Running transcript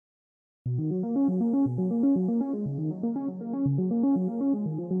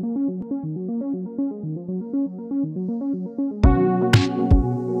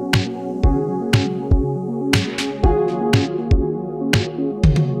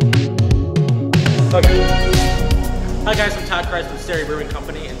Okay. Hi guys, I'm Todd Christ with Stereo Brewing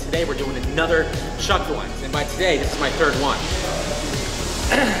Company, and today we're doing another Shuck ones. And by today, this is my third one.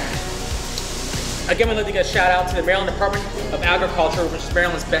 Again, I'd like to give a shout out to the Maryland Department of Agriculture, which is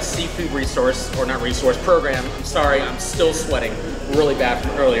Maryland's best seafood resource, or not resource, program. I'm sorry, I'm still sweating really bad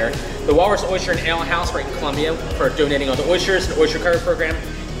from earlier. The Walrus Oyster and Ale House right in Columbia for donating all the oysters and the Oyster Recovery Program.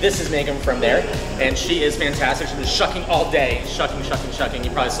 This is Megan from there, and she is fantastic. She's been shucking all day. Shucking.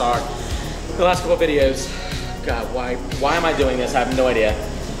 You probably saw her in the last couple of videos. God, why am I doing this? I have no idea.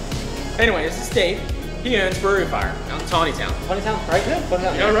 Anyway, this is Dave. He owns Brewery Fire out in Tawnytown. Tawnytown, right? Yeah,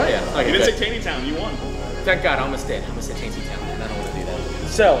 Tawnytown. Yeah, right. Yeah. Okay, you didn't say Taneytown, you won. Thank God, I almost did. I almost said Taneytown, and I don't want to do that.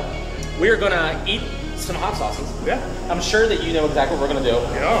 So, we are gonna eat some hot sauces. Yeah. I'm sure that you know exactly what we're gonna do.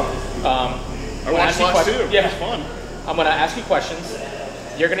 Yeah. I watched last too. Yeah. It was fun. I'm gonna ask you questions.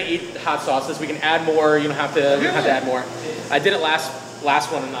 You're gonna eat hot sauces. We can add more. You don't have to. You don't have to add more. I did it last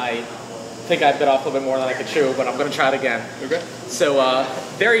one, and I think I bit off a little bit more than I could chew, but I'm gonna try it again. Okay. So,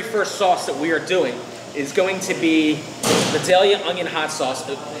 very first sauce that we are doing is going to be the Dahlia Onion Hot Sauce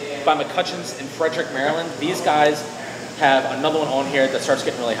by McCutcheon's in Frederick, Maryland. These guys have another one on here that starts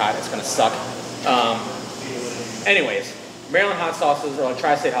getting really hot. It's gonna suck. Anyways, Maryland hot sauces, or like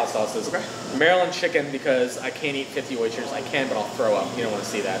tri-state hot sauces. Okay. Maryland chicken, because I can't eat 50 oysters. I can, but I'll throw up. You don't want to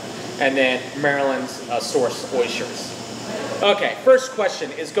see that. And then Maryland's source oysters. Okay, first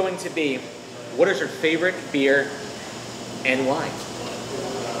question is going to be, what is your favorite beer and why?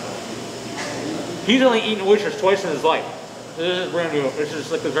 He's only eaten oysters twice in his life. This is brand new. This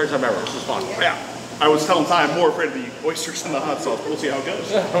is like the first time ever. This is fun. Yeah. I was telling Ty I'm more afraid of the oysters than the hot sauce, but we'll see how it goes.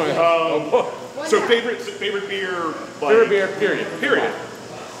 So favorite beer, like, favorite beer, period. Period.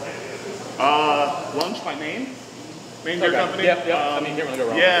 Lunch by Maine Beer Company. Yep. I mean, you can't really go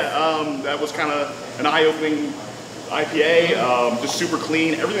wrong. Yeah, that was kind of an eye-opening IPA. Just super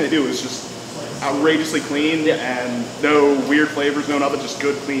clean. Everything they do is just outrageously clean, and no weird flavors, no nothing. Just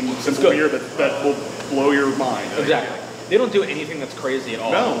good, clean, simple beer that will blow your mind. Exactly. They don't do anything that's crazy at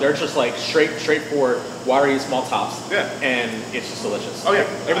all. No. They're just like straightforward, watery, small tops. Yeah. And it's just delicious. Oh yeah,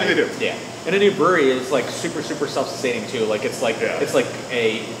 everything they do. Yeah. And a new brewery is like super self-sustaining too. Like it's like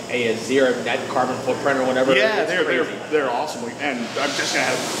a zero net carbon footprint or whatever. Yeah, they're awesome. And I'm just gonna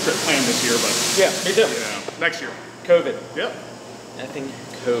have a trip planned this year, but yeah, me too. Next year. COVID. Yep. I think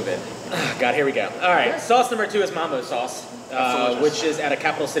COVID. God, here we go. All right. Sauce number 2 is Mambo sauce. Which is at a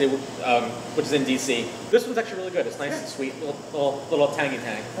capital city, which is in DC. This one's actually really good. It's nice and sweet, little tangy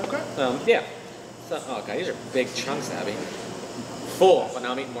tang. Okay. Yeah. So, oh god, these are big chunks, Abby. Full, but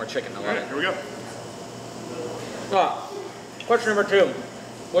now I'm eating more chicken. I love it. Here we go. Question number 2.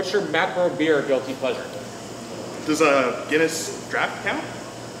 What's your macro beer guilty pleasure? Does a Guinness draft count?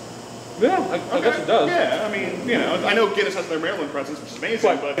 Yeah, I guess it does. Yeah, I mean, you know, I know Guinness has their Maryland presence, which is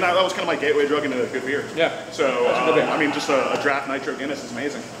amazing, but that was kind of my gateway drug into good beer. Yeah. So, I mean, just a draft nitro Guinness is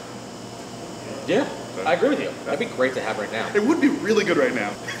amazing. Yeah, so, I agree with you. That'd be great to have right now. It would be really good right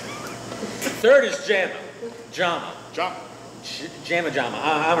now. Third is Jama. Jama.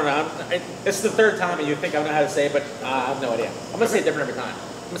 I don't know. It's the third time, and you think I know how to say it, but I have no idea. I'm going to say it different every time.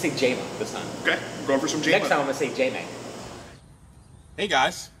 I'm going to say Jama this time. Okay, I'm going for some Jama. Next time I'm going to say Jama. Hey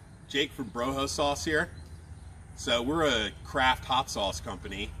guys. Jake from Broho Sauce here. So we're a craft hot sauce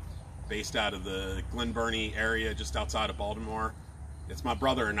company based out of the Glen Burnie area just outside of Baltimore. It's my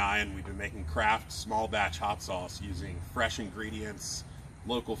brother and I, and we've been making craft small batch hot sauce using fresh ingredients,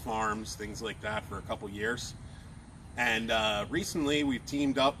 local farms, things like that for a couple years. And recently we've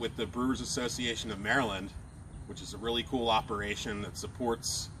teamed up with the Brewers Association of Maryland, which is a really cool operation that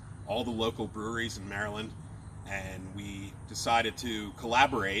supports all the local breweries in Maryland. And we decided to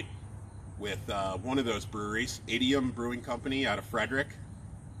collaborate with one of those breweries, Idiom Brewing Company out of Frederick,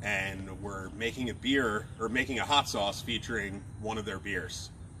 and we're making a hot sauce featuring one of their beers.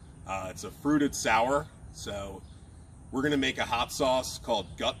 It's a fruited sour, so we're gonna make a hot sauce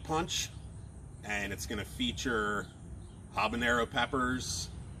called Gut Punch, and it's gonna feature habanero peppers,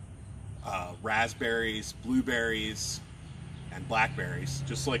 raspberries, blueberries, and blackberries,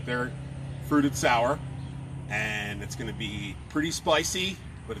 just like their fruited sour. And it's gonna be pretty spicy,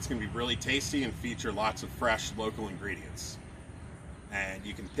 but it's going to be really tasty and feature lots of fresh local ingredients. And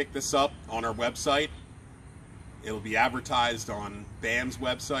you can pick this up on our website. It'll be advertised on BAM's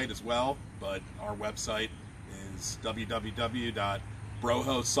website as well, but our website is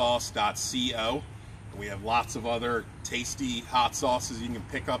www.brohosauce.co. And we have lots of other tasty hot sauces you can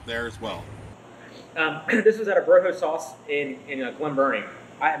pick up there as well. This was at a Broho Sauce in Glen Burnie.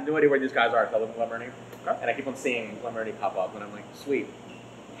 I have no idea where these guys are if I live in Glen Burnie. And I keep on seeing Glen Burnie pop up, and I'm like, sweet.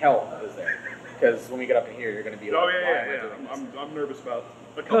 Hell, I was there. Because when we get up in here, you're going to be like, yeah. I'm nervous about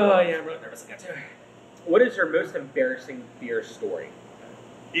a couple yeah, I'm really nervous again too. What is your most embarrassing beer story?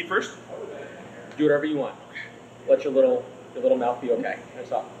 Eat first? Do whatever you want. Let your little mouth be okay.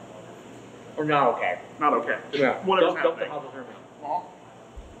 That's all. Or not okay. Not okay. Yeah. Whatever's Don't happening. deposit your mouth. Aw.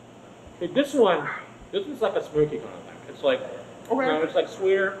 Hey, this one's like a smoky kind of thing. It's like, Okay. it's like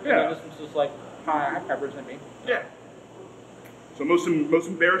sweeter. Yeah. And then this one's just like, hi, I have peppers in me. Yeah. So most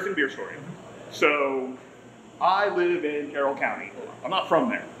embarrassing beer story. So I live in Carroll County. I'm not from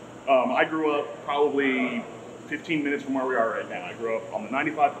there. I grew up probably 15 minutes from where we are right now. I grew up on the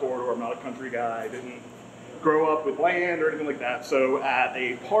 95 corridor. I'm not a country guy. I didn't grow up with land or anything like that. So at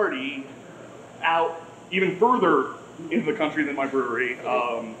a party out even further into the country than my brewery,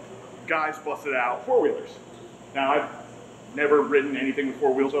 guys busted out four-wheelers. Now, I've never ridden anything with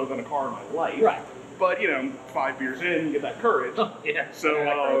four wheels other than a car in my life. Right. But, 5 beers in, you get that courage. Yeah. So,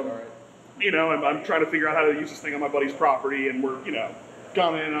 I'm trying to figure out how to use this thing on my buddy's property, and we're,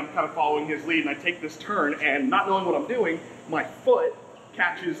 gunning, and I'm kind of following his lead, and I take this turn, and not knowing what I'm doing, my foot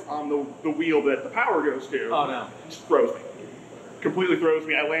catches on the wheel that the power goes to. Oh, no. Just throws me. Completely throws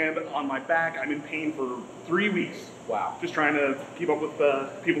me. I land on my back. I'm in pain for 3 weeks. Wow. Just trying to keep up with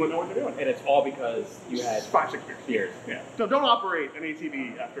people that know what they're doing. And it's all because you had 5-6 beers. beers. Yeah. So don't operate an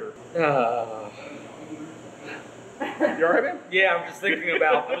ATV after. You all right, man? Yeah, I'm just thinking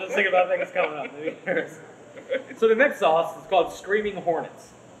about things coming up. So the next sauce is called Screaming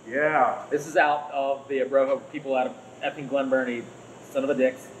Hornets. Yeah. This is out of the Broho people out of effing Glen Burnie, son of a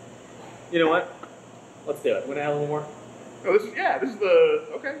dicks. You know what? Let's do it. Want to add a little more? Oh, this is the,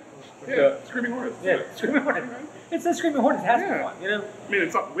 okay. Yeah, Okay. Screaming Hornets. Yeah, Screaming Hornets. It says Screaming Hornets. It has to be one, I mean,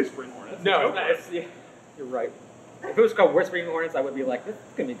 it's not Whispering Hornets. No, it's not. Yeah, you're right. If it was called Whispering Hornets, I would be like, this is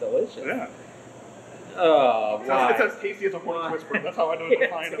going to be delicious. Yeah. Oh, wow. It's as tasty as a hornet's whisper. That's how I know to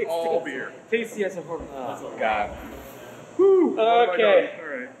define all beer. Tasty as a hornet. Oh, God. Whew. Okay.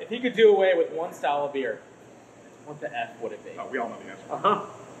 All right. If you could do away with one style of beer, what the F would it be? Oh, we all know the answer. Uh-huh.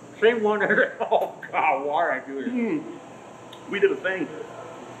 Same one. Oh, God. Why I do it? We did a thing.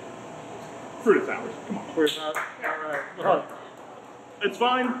 Fruited sours. Come on. All right. It's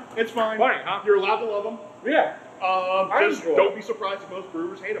fine. It's fine. Funny, huh? You're allowed to love them. Yeah. Just don't be surprised if most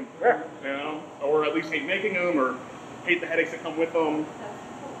brewers hate them. Yeah. Or at least hate making them, or hate the headaches that come with them.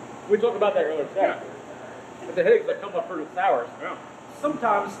 We talked about that earlier today. But the headaches that come with fruited sours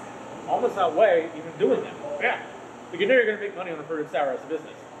sometimes almost outweigh even doing them. Yeah. But you know you're going to make money on the fruited sour as a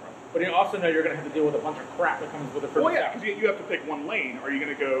business. But you also know you're going to have to deal with a bunch of crap that comes with a fruited sour. Because you have to pick one lane. Are you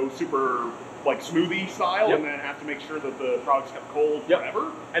going to go super smoothie style and then have to make sure that the product's kept cold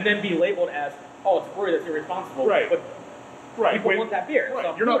forever? And then be labeled as, oh, it's a brewery that's irresponsible. Right. But people want that beer. Right.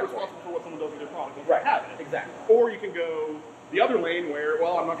 So You're not responsible for what someone does with their product. Right. Have it. Exactly. Or you can go the other lane where,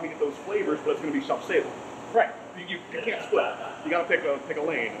 well, I'm not going to get those flavors, but it's going to be shelf-stable. Right. You can't split. You got to pick a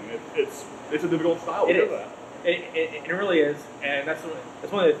lane, and it's a difficult style to It do is. that. It really is, and that's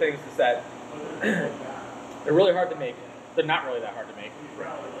one of the things is that they're really hard to make. They're not really that hard to make.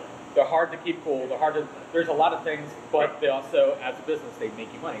 Right. They're hard to keep cool. They're hard to. There's a lot of things, but they also, as a business, they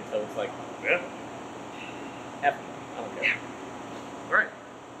make you money. So it's like, Yeah. F. I don't care. All right.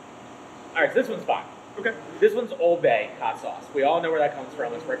 All right, so this one's fine. Okay. This one's Old Bay hot sauce. We all know where that comes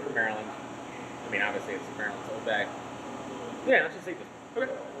from. It's right from Maryland. I mean, obviously it's Maryland's Old Bay. Yeah, let's just take this.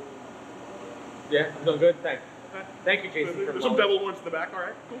 Okay. Yeah, I'm doing good. Thank you, Jason. There's some beveled ones in the back. All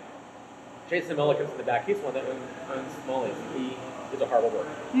right. Cool. Jason Mullikin's in the back. He's the one that owns Molly's. He is a hard worker.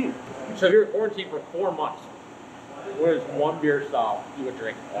 So if you're quarantined for 4 months, what is one beer style you would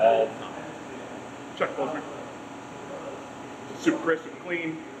drink all the time? Chuck Pilsner. Super crisp and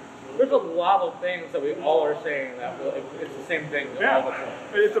clean. There's a lot of things that we all are saying that it's the same thing all the time.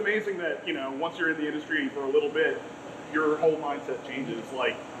 It's amazing that, once you're in the industry for a little bit, your whole mindset changes.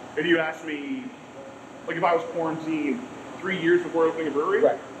 Like, if you asked me, if I was quarantined 3 years before opening a brewery,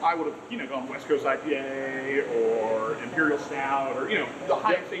 I would have, gone West Coast IPA or Imperial Stout or, the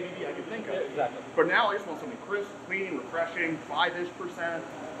highest ABV I could think of. Exactly. But now I just want something crisp, clean, refreshing, 5-ish%.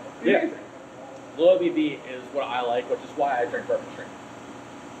 Yeah. Amazing. Low ABV is what I like, which is why I drink bourbon straight.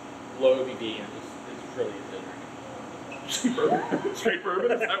 Low ABV is really easy to drink. Bourbon? Straight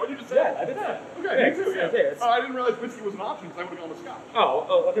bourbon? Is that what you just said? Yeah, I did that. Okay, me too, yeah. Oh, I didn't realize whiskey was an option because I would have gone with scotch.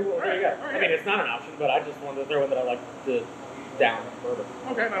 Okay, well, there you go. Right. I mean, it's not an option, but I just wanted to throw in that I like to down bourbon.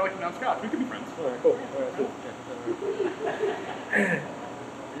 Okay, and I like to down scotch. We could be friends. All right, cool. All right, cool.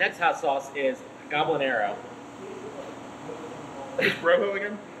 Next hot sauce is Goblin Arrow. Is Broho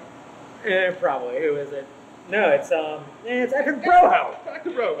again? Probably. Who is it? No, it's actually Broho. Back to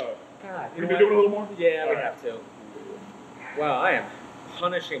Broho. God, We can do it a little more? Yeah, we have to. Wow, I am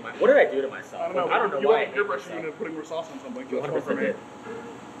punishing my. What did I do to myself? I don't know. I don't know you why. You're brushing into putting more sauce on something. You That's 100% did.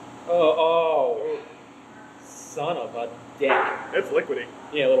 Oh. son of a dick. It's liquidy.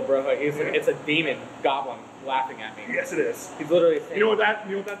 Yeah, little bro. He's like, it's a demon goblin laughing at me. Yes, it is. He's literally saying, You know what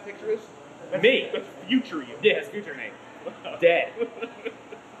that picture is? That's, me. That's future you. Yeah, it's future me. Dead.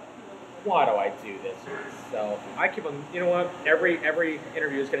 Why do I do this to myself? I keep on. You know what? Every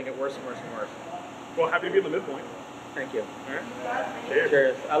interview is going to get worse and worse and worse. Well, happy to be in the midpoint. Thank you. All right. Cheers.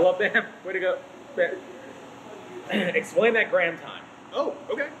 Cheers. I love them. Way to go. Explain that gram time. Oh,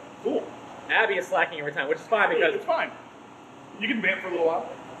 okay. Cool. Abby is slacking every time, which is fine because it's fine. You can vamp for a little while.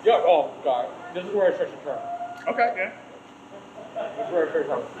 Yeah. Oh God. This is where I start to turn. Okay. Yeah. This is where I start to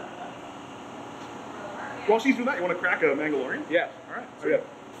turn. While she's doing that, you want to crack a Mandalorian? Yeah. All right. So yeah.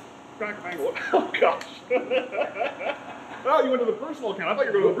 Crack a Mandalorian. Oh gosh. Oh, you went to the personal account. I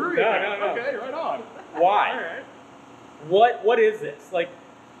thought you were going to the brewery account. No. Okay, right on. Why? All right. What is this? Like,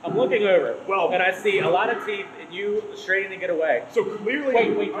 I'm looking over, Well, and I see a lot of teeth, and you straining to get away. So clearly,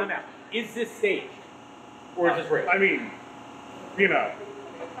 Wait, time out. Is this staged, or is this real? I mean, you know,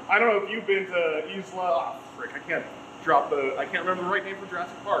 I don't know if you've been to Isla. Oh, frick! I can't remember the right name for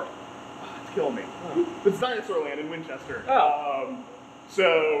Jurassic Park. Oh, it's killing me. Oh. It's Dinosaur Land in Winchester. Oh.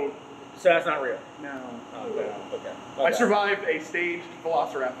 So that's not real. no. Oh, okay. I survived a staged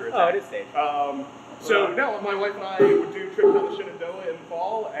velociraptor attack. Oh, it is staged. So no, my wife and I would do trips down the Shenandoah in the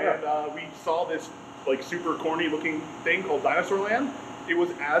fall, and we saw this like super corny looking thing called Dinosaur Land. It was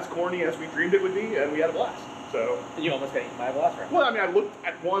as corny as we dreamed it would be, and we had a blast. So you almost got eaten by a velociraptor. well, I mean, I looked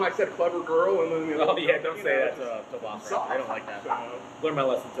at one, I said clever girl, and then the other. Oh yeah, don't say that to velociraptor. I don't like that. Learn my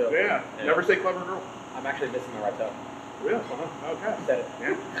lesson too. Yeah, never say clever girl. I'm actually missing my right toe. Really? Okay. Said it.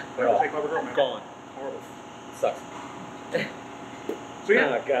 Yeah. Never say clever girl, man. Gone. Horrible. Sucks. So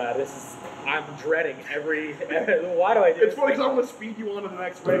yeah. Oh God, I'm dreading every. Why do I do this? It's funny because I want to speed you on to the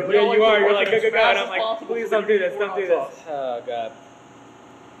next one. Yeah, you are. You're like, go, and I'm like, please don't do this. Don't do this. Oh God.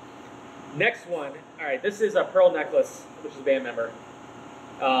 Next one. All right, this is a pearl necklace, which is a band member.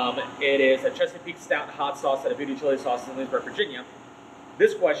 It is a Chesapeake Stout hot sauce and a beauty chili sauce in Leesburg, Virginia.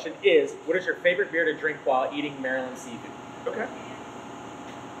 This question is, what is your favorite beer to drink while eating Maryland seafood? Okay.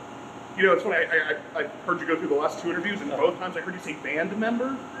 You know, it's funny, I heard you go through the last two interviews, and both times I heard you say band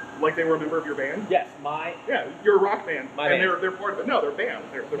member, like they were a member of your band. Yes, Yeah, you're a rock band. My band. They're part of it. No, they're band.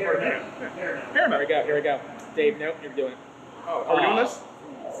 They're part of the band. Paramount. Here we go. Dave, nope, you're doing it. Oh, are we doing this?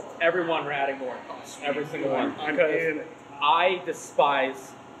 Everyone, we're adding more. Every single one. I'm Because in. I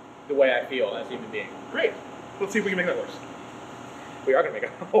despise the way I feel as a human being. Great. Let's see if we can make that worse. We are going to make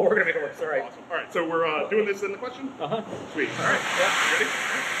it. Oh, we're going to make it worse. All right. Awesome. All right, so we're doing this in the question? Uh-huh. Sweet. All right. Yeah. Ready?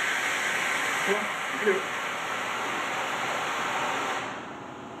 Come on. You can do it.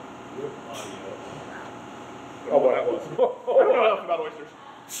 Oh, boy, that was. I don't know enough about oysters.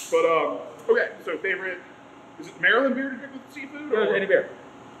 But, okay, so favorite, is it Maryland beer to drink with seafood? Or Any beer.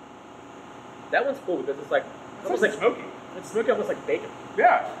 That one's cool because it's like, almost like smoky. It's smoky, almost like bacon.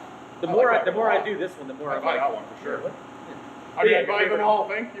 Yeah. The more I do this one, the more I'd buy that one for sure. What? I mean, Yeah, I'd buy them favorite. all.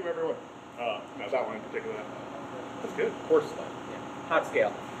 Thank you, everyone. No, that one in particular. That's good. Of course, yeah. Hot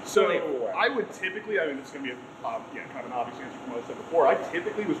scale. So Only 4. I would typically, I mean, this is going to be kind of an obvious answer from what I said before. I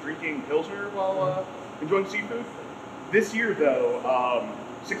typically was drinking Pilsner while enjoying seafood. This year, though,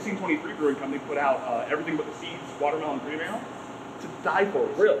 1623 Brewing Company put out Everything But the Seeds Watermelon Cream Ale to die for.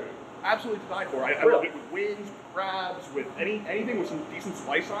 Really? Absolutely to die for. I love it with wings, with crabs, with anything with some decent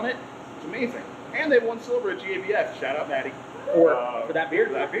spice on it. It's amazing. And they won silver at GABF. Shout out, Maddie. For that beer?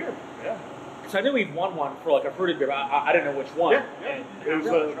 For that beer, yeah. So I knew we've won one for like a fruited beer, but I didn't know which one. Yeah. It was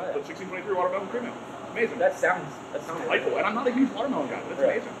the 1623 Watermelon Cream Ale. Amazing. That sounds delightful. And I'm not a huge watermelon guy, but it's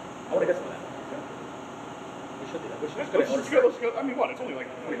amazing. I want to get some of that. We should do that. We should just go to Let's go. I mean, what? It's only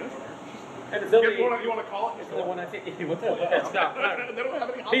like 20 minutes. And it's only, you want to call it? It's the one I think. What's up? Okay, let's go. They don't have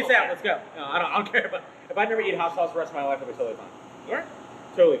any hot Peace sauce. out. Let's go. No, I don't care. But if I never eat hot sauce the rest of my life, it'll be totally fine. All right.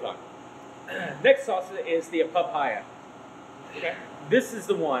 Totally fine. Next sauce is the papaya. Okay. This is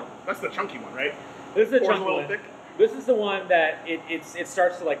the one. That's the chunky one, right? This is the Pours chunky a little one. thick. This is the one that it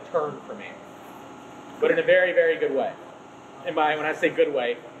starts to like turn for me, but in a very, very good way. And when I say good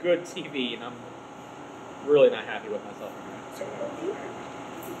way, good TV, and I'm really not happy with myself.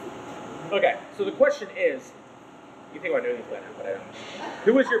 Okay, so the question is, you think I know these by now, but I don't.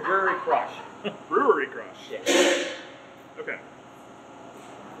 Who was your brewery crush? Brewery crush. Yeah. Okay.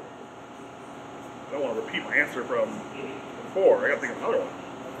 I don't want to repeat my answer from before. I got to think of another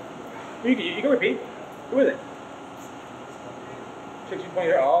one. You can repeat. Who is it?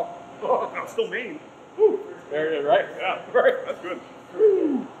 1620. Oh, no, still Maine. Woo. very good, right? Yeah, Right. that's good.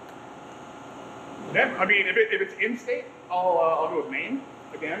 Woo. Yeah, I mean, if it's in state, I'll go with Maine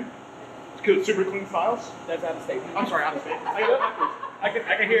again. It's good, super clean styles. That's out of state. I'm sorry, out of state. I got it backwards.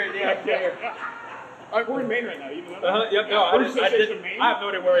 I can hear it. Yeah, I can hear it. We're in Maine right now, even though. Yep, no, We're Association of Maine. I have no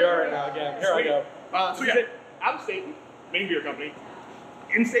idea where we are right now. Again, here I go. So yeah, out of state, Maine Beer Company.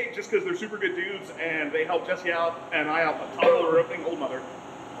 In state, just because they're super good dudes and they help Jesse out and I out a ton. We're opening Old Mother.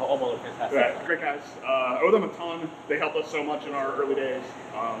 Old Mother, fantastic. Yeah, great guys. I owe them a ton. They helped us so much in our early days.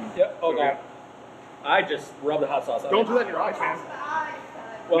 Yep. Oh god. I just rubbed the hot sauce on. Don't do that in your eyes, man.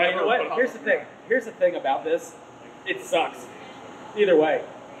 Well, you know what? Here's the thing. Here's the thing about this. It sucks. Either way.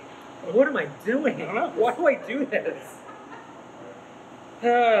 What am I doing? I don't know. Why do I do this?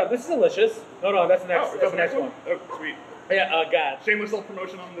 This is delicious. No, no, that's the next. That's the next one. Oh, sweet. Yeah. God. Shameless little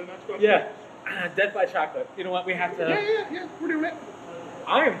promotion on the next one. Yeah. Death by chocolate. You know what? We have to. Yeah. We're doing it.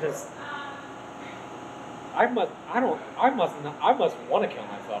 I am just. I must want to kill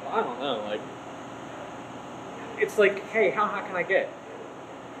myself. I don't know. Like. It's like, hey, how hot can I get?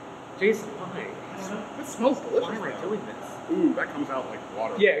 Jason, why? It smells delicious. Why am I doing this? Ooh, that comes out like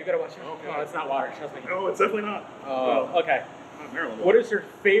water. Yeah, you gotta watch it. Okay. No, it's not water. Trust me. No, it's definitely not. Okay. Not Maryland. What is your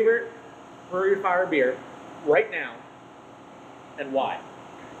favorite Brewery Fire beer right now, and why?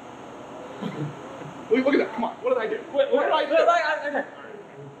 Look at that. Come on. What did I do? What did I do?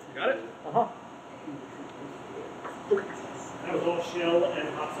 You got it? Uh-huh. That was all shell and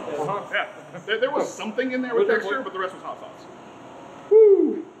hot sauce. Yeah. There was something in there with texture, but the rest was hot sauce.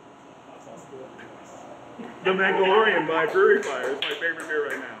 Woo! The Mandalorian by Brewery Fire is my favorite beer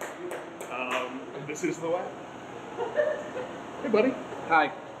right now. This is the way. Hey, buddy. Hi.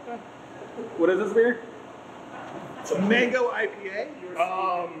 What is this beer? It's a mango IPA.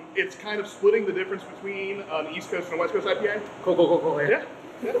 It's kind of splitting the difference between an East Coast and a West Coast IPA. Cool. Yeah.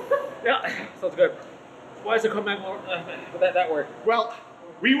 Yeah, sounds good. Why is it called mango? That word. Well,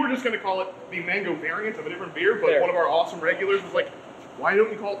 we were just going to call it the mango variant of a different beer, but There. one of our awesome regulars was like, why don't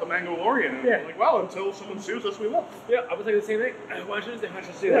we call it the Mandalorian? And Yeah. we're like, well, until someone sues us, we will. Yeah, I was thinking the same thing. Why shouldn't they do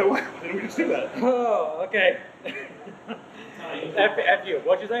Yeah, that? why didn't we just do that? Oh, okay. F you.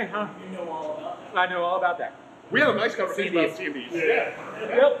 What'd you say? Huh? You know all about that. I know all about that. We had a nice conversation about CDs. CMDs. Yeah.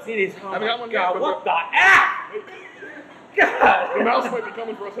 Yep, CDs. Oh Haven't got my one yet, God, but what the F? God. The mouse might be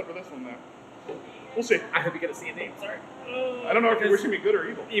coming for us after this one, though. We'll see. I hope you get a CD. Sorry. I don't know if you're wishing me good or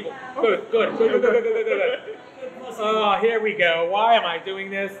evil. Evil. Good. Oh, here we go. Why am I doing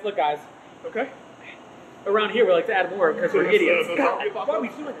this? Look, guys. Okay. Around here, we like to add more because we're So this, idiots. the God, zombie why are we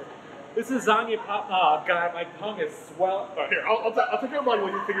doing this? This is Zanya Pop. Oh, God, my tongue is swell. Here, I'll take care of mine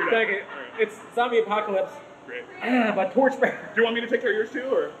while you figure it out. Thank you. It's Zombie Apocalypse. Great. My torchbearer. Do you want me to take care of yours too,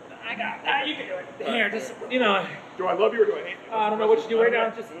 or I got. You can do it. Here, just you know. do I love you or do I hate you? I don't know what you do right now.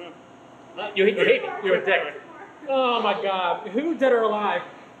 Just you hate me. You're a dick. Oh my God. Who, dead or alive?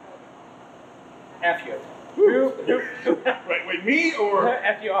 F you. Who? Wait, me or?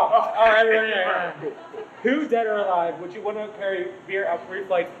 F you off. All right. Who, dead or alive, would you want to carry beer out 3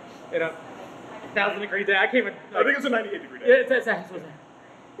 flights in a 1,000-degree day? I can't even. I think it's a 98-degree day. Yeah, it's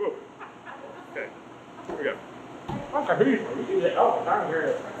Whoa. Okay. Here we go. Oh, I'm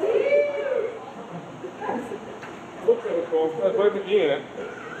here. Looks like it's cool. That's what we need. I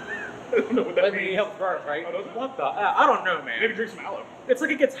don't know what that Let me means. help first, right? Oh, does it? What the? I don't know, man. Maybe drink some aloe. It's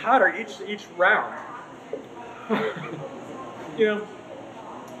like it gets hotter each round. You know.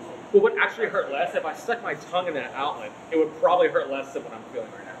 What would actually hurt less if I stuck my tongue in that outlet? It would probably hurt less than what I'm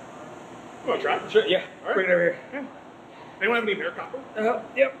feeling right now. You want to try? Sure. Yeah. All right. Bring it over here. Yeah. Anyone have any beer copper?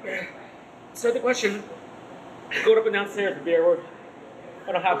 Yep. So the question. Going up and downstairs for beer. We're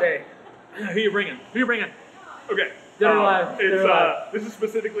on a hot day. Who you bringing? Okay. Dead or alive? Dead or alive? This is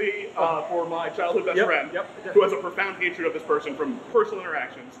specifically for my childhood best friend, Yep. who has a profound hatred of this person from personal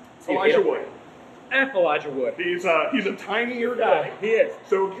interactions. you Elijah hate him? Wood. F. Elijah Wood. He's a tinier guy. He is.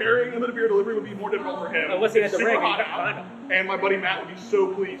 So carrying him at a beer delivery would be more difficult for him. Unless he had It's the super ring, hot you can out, find him. and my buddy Matt would be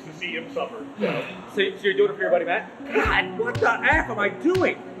so pleased to see him suffer. So you're doing it for your buddy Matt? God, what the F am I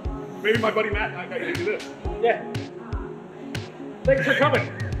doing? Maybe my buddy Matt and I got you to do this. Yeah. Thanks for coming.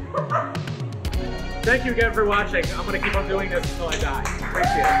 Thank you again for watching. I'm going to keep on doing this until I die.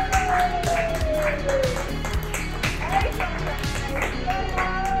 Appreciate it.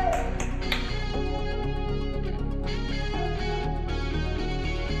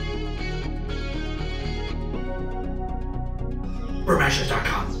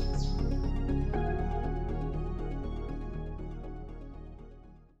 Brewmashers.com